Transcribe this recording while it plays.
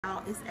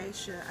It's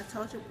Asha. I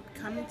told you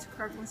we're coming to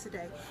Kirklands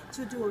today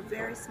to do a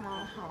very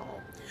small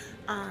haul.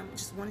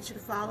 Just wanted you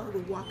to follow.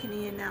 We're walking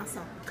in now,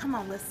 so come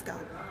on, let's go.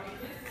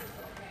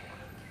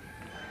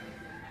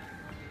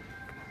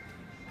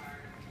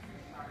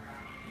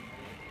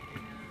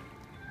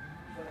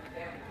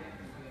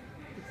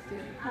 It's still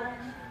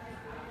recording.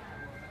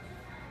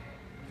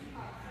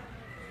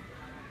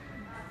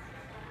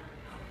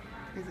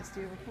 Is it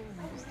still recording?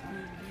 Just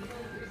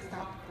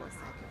stop for a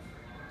second.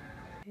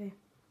 Okay.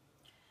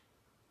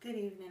 Good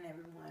evening,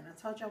 everyone. I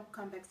told you I would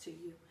come back to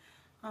you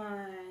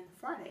on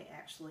Friday,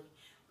 actually,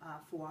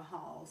 for a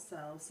haul.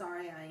 So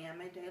sorry I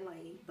am a day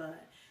late,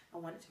 but I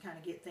wanted to kind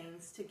of get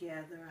things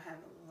together. I have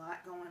a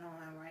lot going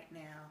on right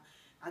now.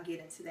 I'll get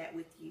into that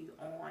with you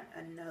on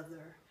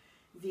another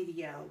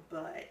video,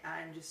 but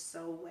I'm just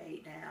so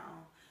weighed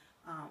down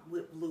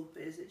with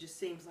lupus. It just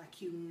seems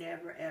like you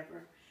never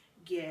ever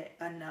get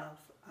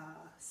enough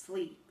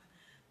sleep.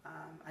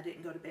 I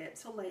didn't go to bed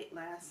till late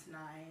last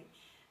night,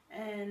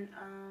 and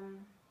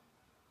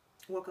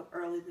woke up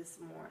early this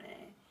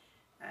morning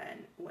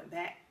and went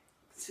back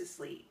to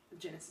sleep.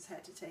 Genesis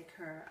had to take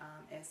her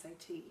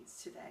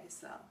SATs today,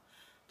 so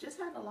just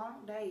had a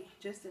long day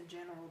just in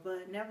general.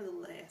 But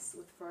nevertheless,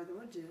 with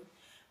further ado,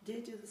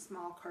 did do the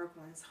small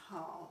Kirklands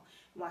haul.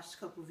 Watched a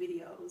couple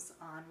videos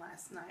on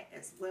last night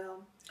as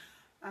well.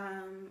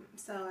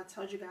 So I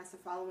told you guys to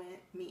follow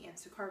me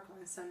into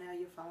Kirkland, so now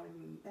you're following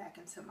me back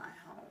into my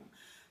home.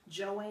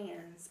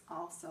 Joann's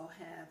also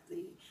have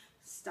the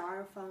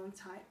styrofoam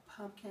type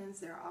pumpkins.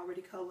 They're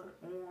already colored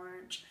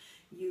orange.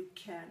 You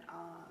can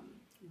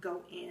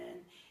go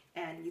in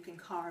and you can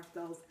carve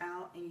those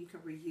out, and you can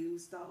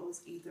reuse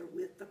those either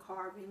with the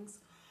carvings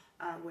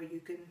where you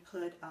can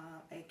put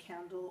a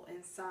candle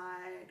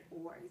inside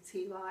or a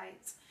tea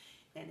light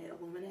and it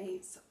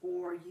illuminates,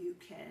 or you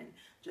can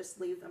just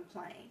leave them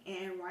plain.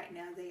 And right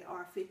now they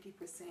are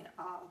 50%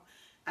 off.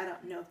 I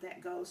don't know if that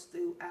goes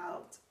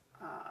throughout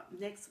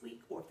next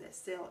week or if that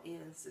sale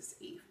ends this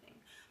evening,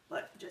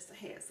 but just a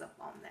heads up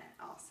on that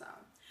also.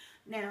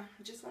 Now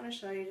I just want to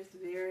show you just a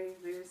very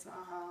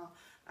small haul.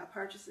 I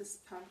purchased this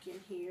pumpkin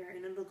here,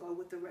 and it'll go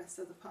with the rest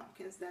of the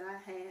pumpkins that I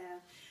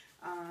have.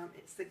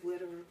 It's the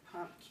glitter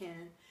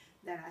pumpkin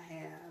that I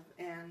have,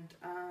 and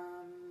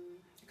I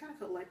kind of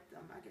collect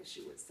them, I guess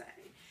you would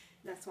say.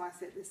 That's why I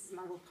said this is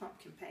my little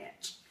pumpkin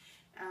patch.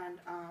 And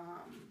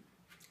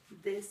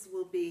this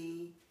will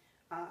be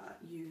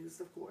used,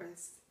 of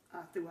course,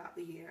 throughout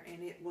the year,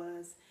 and it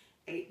was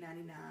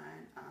 $8.99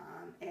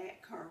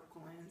 at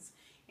Kirkland's.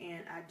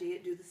 And I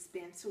did do the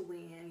spin to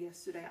win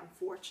yesterday.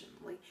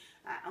 Unfortunately,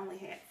 I only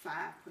had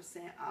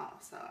 5%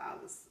 off, so I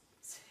was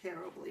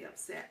terribly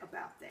upset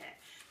about that.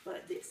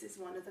 But this is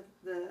one of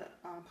the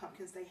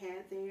pumpkins they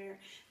had there.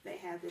 They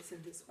had this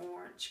in this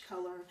orange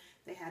color.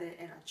 They had it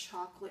in a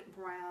chocolate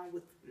brown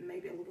with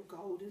maybe a little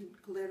golden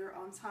glitter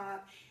on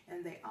top,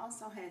 and they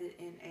also had it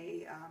in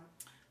a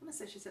I'm gonna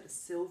say she said a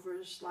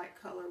silverish like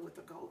color with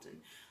a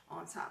golden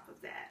on top of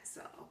that.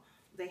 So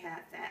they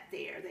had that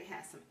there. They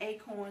had some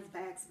acorns,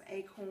 bags of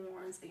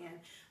acorns,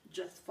 and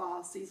just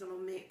fall seasonal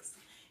mix.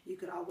 You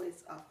could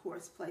always, of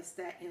course, place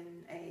that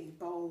in a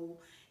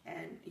bowl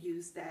and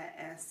use that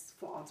as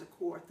fall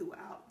decor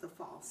throughout the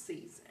fall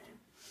season.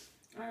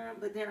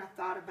 But then I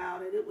thought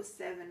about it. It was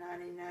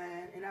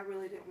 $7.99, and I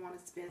really didn't want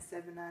to spend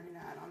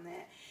 $7.99 on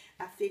that.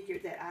 I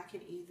figured that I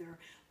can either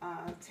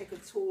take a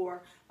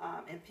tour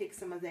and pick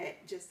some of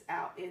that just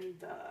out in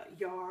the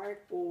yard,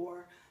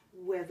 or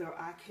whether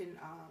I can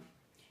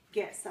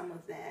get some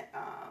of that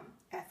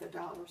at the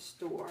dollar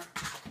store.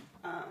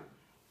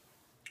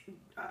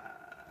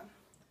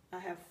 I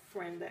have a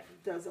friend that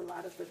does a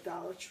lot of the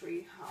Dollar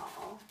Tree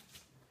haul.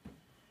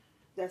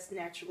 That's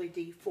Naturally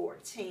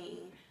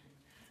D14,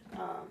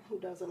 who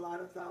does a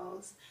lot of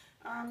those.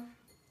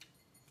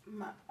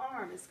 My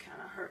arm is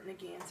kind of hurting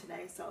again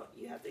today, so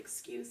you have to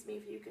excuse me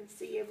if you can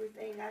see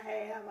everything I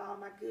have, all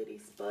my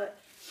goodies. But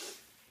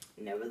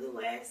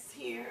nevertheless,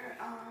 here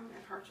I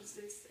purchased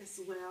this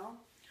as well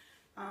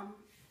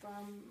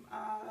from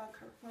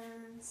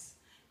Kirkland's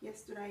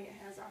yesterday. It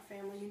has our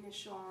family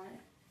initial on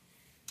it.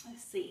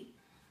 Let's see.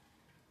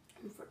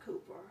 For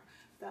Cooper.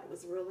 That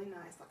was really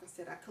nice. Like I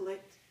said, I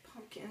collect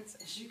pumpkins,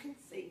 as you can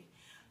see,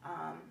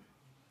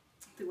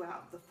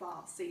 throughout the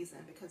fall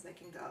season, because they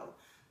can go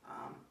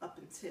up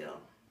until,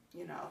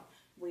 you know,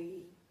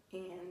 we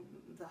end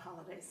the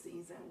holiday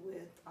season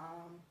with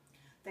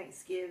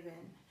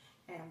Thanksgiving,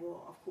 and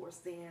we'll of course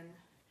then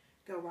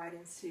go right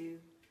into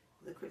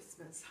the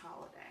Christmas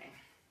holiday.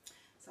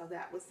 So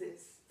that was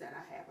this that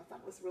I have. I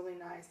thought it was really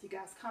nice. You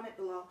guys comment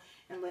below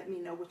and let me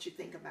know what you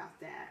think about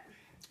that.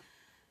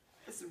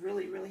 It's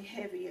really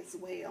heavy as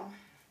well.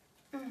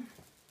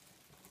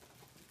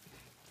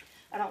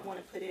 I don't want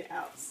to put it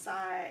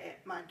outside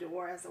at my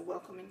door as a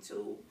welcoming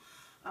tool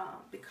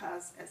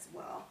because as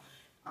well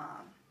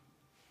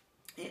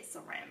it's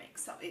ceramic,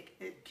 so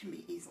it can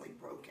be easily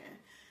broken.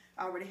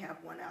 I already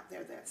have one out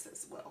there that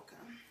says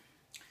welcome.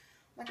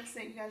 Like I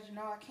said, you guys, you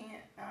know I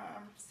can't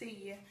see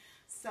you,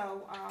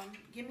 so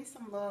give me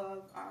some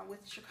love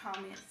with your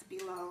comments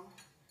below.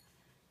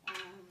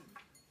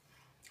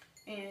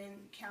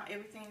 count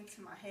everything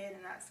to my head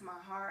and not to my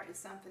heart. If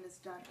something is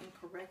done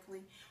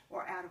incorrectly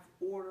or out of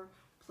order,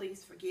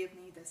 please forgive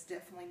me. That's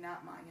definitely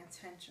not my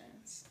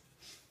intentions.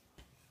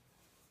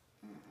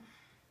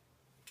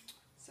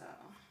 So,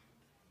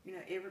 you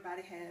know,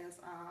 everybody has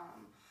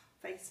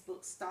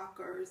Facebook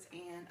stalkers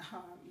and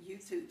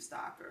YouTube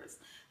stalkers.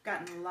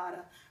 Gotten a lot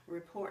of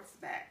reports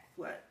back,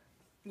 what,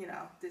 you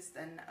know, this,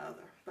 that, and the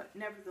other. But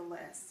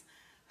nevertheless,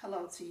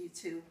 hello to you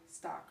two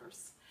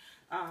stalkers.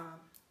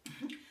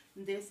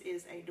 This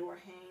is a door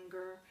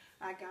hanger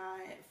I got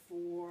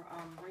for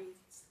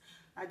wreaths.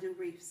 I do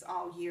wreaths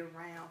all year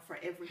round. For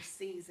every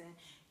season,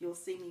 you'll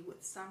see me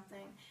with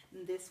something.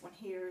 And this one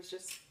here is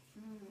just,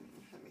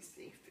 let me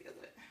see, feel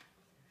it.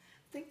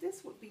 I think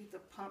this would be the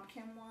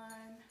pumpkin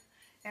one.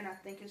 And I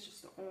think it's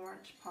just the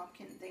orange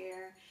pumpkin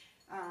there.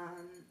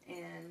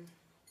 And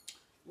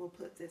we'll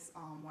put this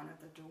on one of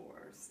the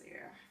doors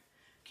there.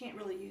 Can't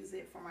really use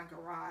it for my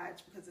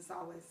garage because it's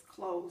always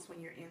closed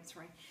when you're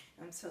entering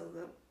until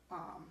the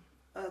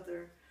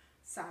other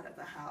side of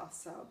the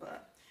house. So,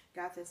 but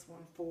got this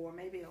one for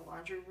maybe a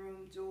laundry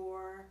room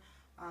door.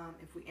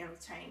 If we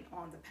entertain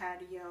on the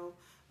patio,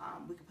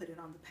 we can put it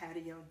on the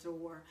patio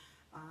door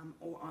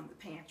or on the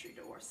pantry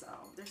door. So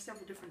there's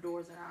several different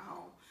doors in our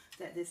home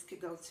that this could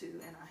go to,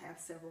 and I have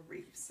several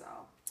wreaths.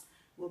 So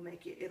we'll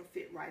make it, it'll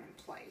fit right in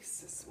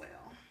place as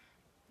well.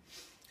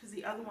 Because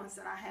the other ones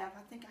that I have,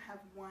 I think I have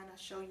one I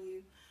show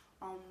you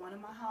on one of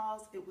my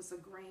hauls. It was a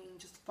green,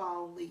 just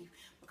fall leaf,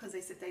 because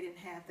they said they didn't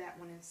have that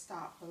one in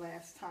stock the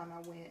last time I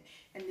went.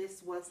 And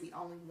this was the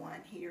only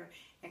one here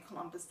in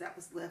Columbus that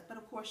was left. But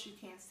of course you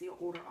can still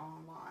order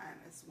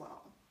online as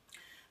well.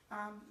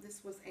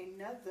 This was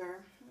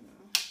another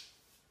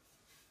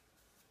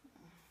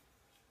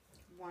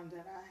one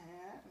that I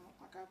had. I look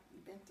like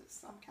I've bent it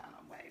some kind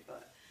of way,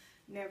 but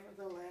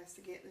nevertheless,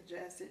 to get the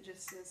gist, it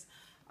just says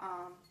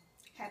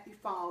happy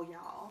fall,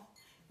 y'all.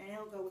 And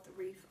it'll go with the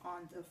wreath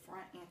on the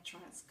front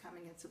entrance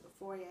coming into the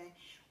foyer,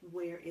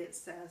 where it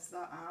says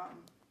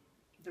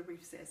the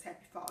wreath says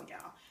happy fall, y'all.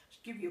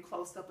 I'll give you a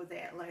close-up of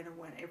that later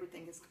when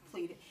everything is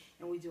completed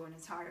and we do an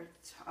entire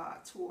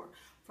tour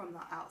from the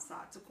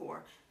outside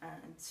decor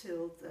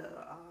until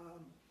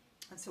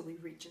we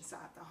reach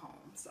inside the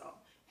home. So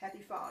happy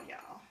fall,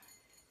 y'all.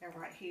 And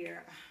right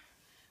here,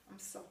 I'm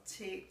so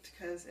ticked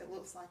because it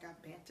looks like I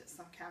bent it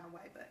some kind of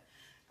way, but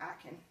I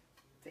can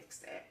fix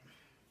that.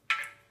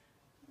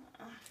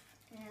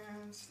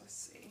 And let's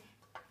see.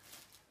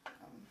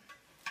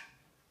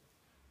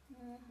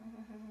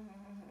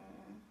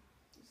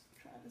 Just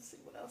trying to see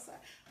what else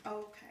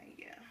okay,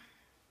 yeah.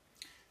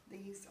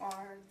 These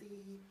are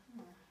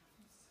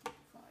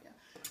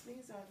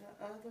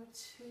the other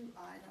two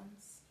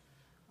items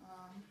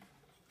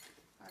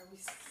I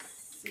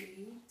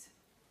received.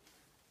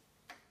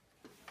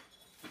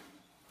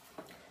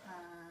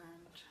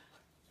 And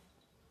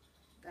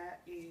that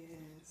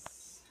is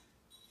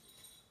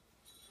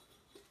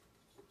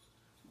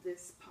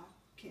this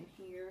pumpkin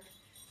here,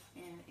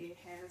 and it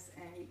has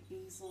a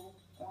easel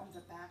on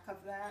the back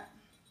of that,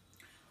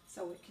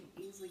 so it can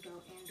easily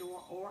go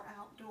indoor or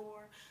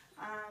outdoor.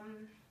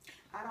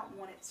 I don't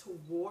want it to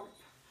warp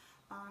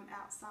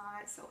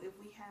outside, so if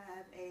we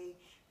have a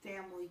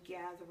family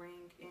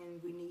gathering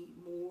and we need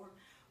more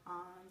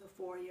on the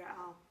foyer,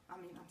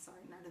 I'm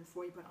sorry, not in the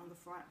foyer, but on the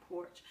front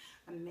porch,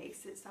 I may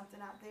sit something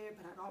out there,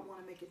 but I don't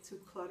want to make it too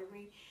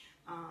cluttery.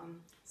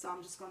 So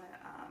I'm just going to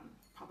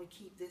probably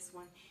keep this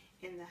one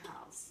in the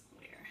house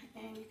where,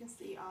 and you can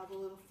see all the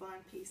little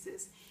fun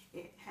pieces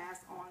it has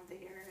on there.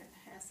 It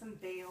has some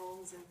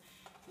bells and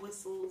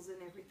whistles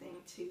and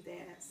everything to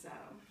that. So,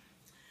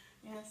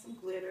 and some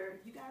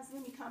glitter. You guys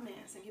leave me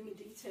comments and give me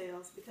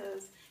details,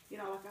 because, you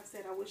know, like I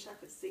said, I wish I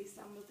could see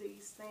some of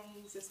these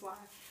things. That's why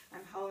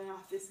I'm holding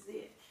off. This is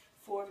it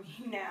for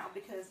me now,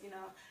 because, you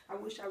know, I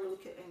wish I really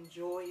could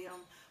enjoy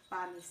them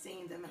by me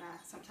seeing them, and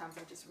sometimes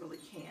I just really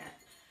can't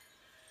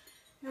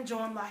enjoy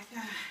them like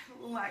I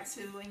like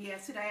to. And yeah,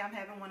 today I'm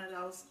having one of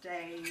those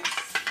days,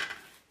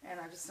 and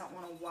I just don't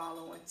want to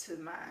wallow into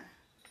my,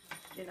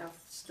 you know,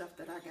 stuff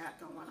that I got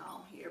going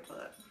on here.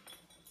 But,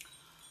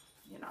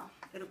 you know,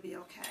 it'll be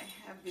okay.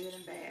 I have good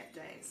and bad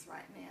days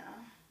right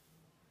now.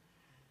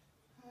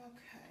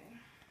 Okay.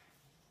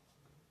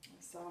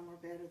 Some are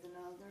better than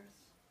others.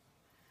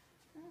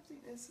 I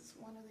think this is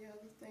one of the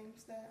other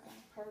things that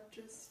I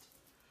purchased.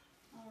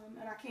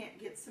 And I can't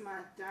get to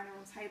my dining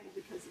room table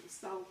because it was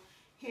so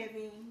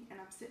heavy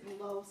and I'm sitting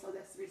low, so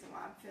that's the reason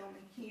why I'm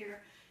filming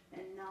here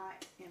and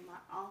not in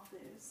my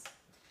office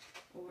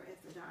or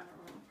at the dining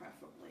room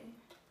preferably.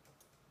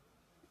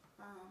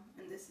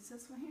 And this is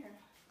this one here.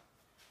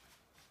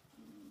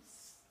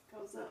 This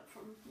goes up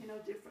from, you know,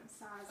 different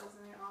sizes,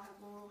 and they all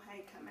have a little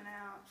hay coming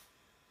out.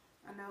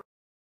 I know.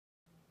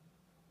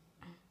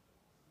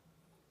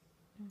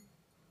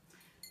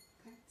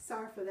 Okay.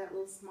 Sorry for that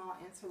little small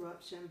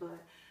interruption,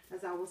 but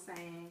as I was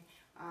saying,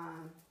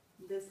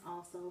 this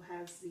also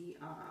has the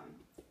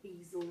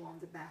easel on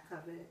the back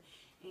of it,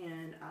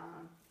 and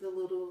the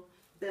little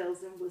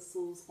bells and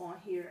whistles on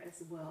here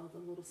as well, the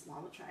little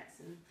smaller tracks,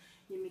 and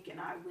Yamika and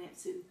I went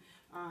to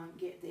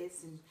get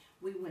this, and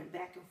we went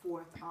back and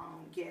forth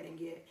on getting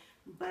it.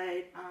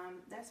 But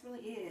that's really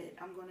it.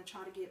 I'm going to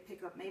try to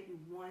pick up maybe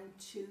 1,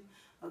 2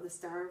 of the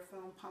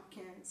styrofoam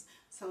pumpkins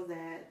so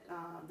that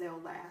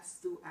they'll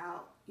last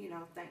throughout, you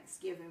know,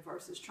 Thanksgiving,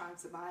 versus trying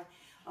to buy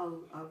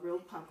a real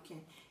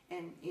pumpkin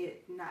and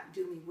it not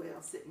do me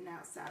well sitting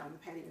outside on the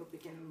patio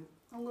picking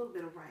a little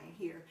bit of rain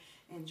here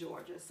in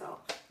Georgia. So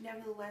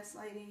nevertheless,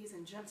 ladies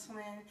and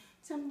gentlemen,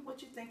 tell me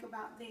what you think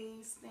about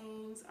these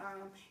things.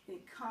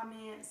 Any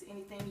comments,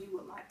 anything you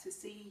would like to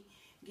see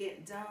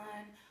get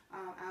done,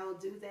 I'll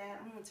do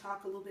that. I'm going to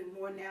talk a little bit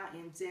more now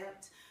in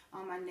depth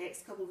on my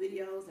next couple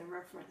videos in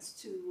reference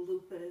to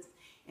lupus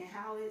and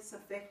how it's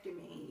affected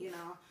me. You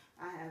know,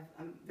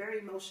 I'm very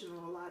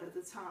emotional a lot of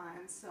the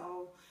time,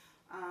 so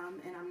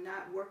and I'm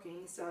not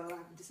working, so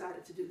I've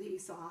decided to do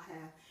these so I'll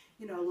have,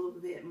 you know, a little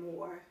bit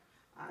more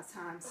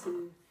time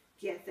to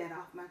get that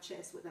off my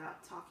chest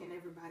without talking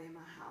everybody in my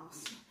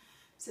house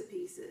to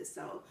pieces.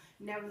 So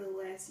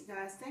nevertheless, you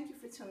guys, thank you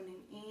for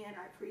tuning in.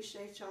 I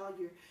appreciate y'all,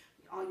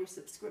 all your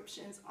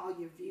subscriptions, all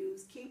your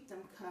views. Keep them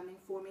coming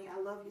for me. I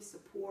love your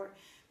support.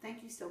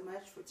 Thank you so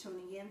much for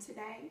tuning in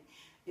today.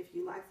 If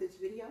you like this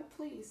video,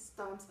 please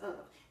thumbs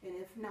up, and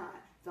if not,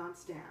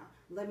 thumbs down.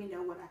 Let me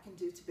know what I can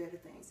do to better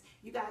things.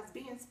 You guys,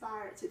 be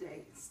inspired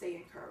today. Stay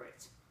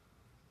encouraged.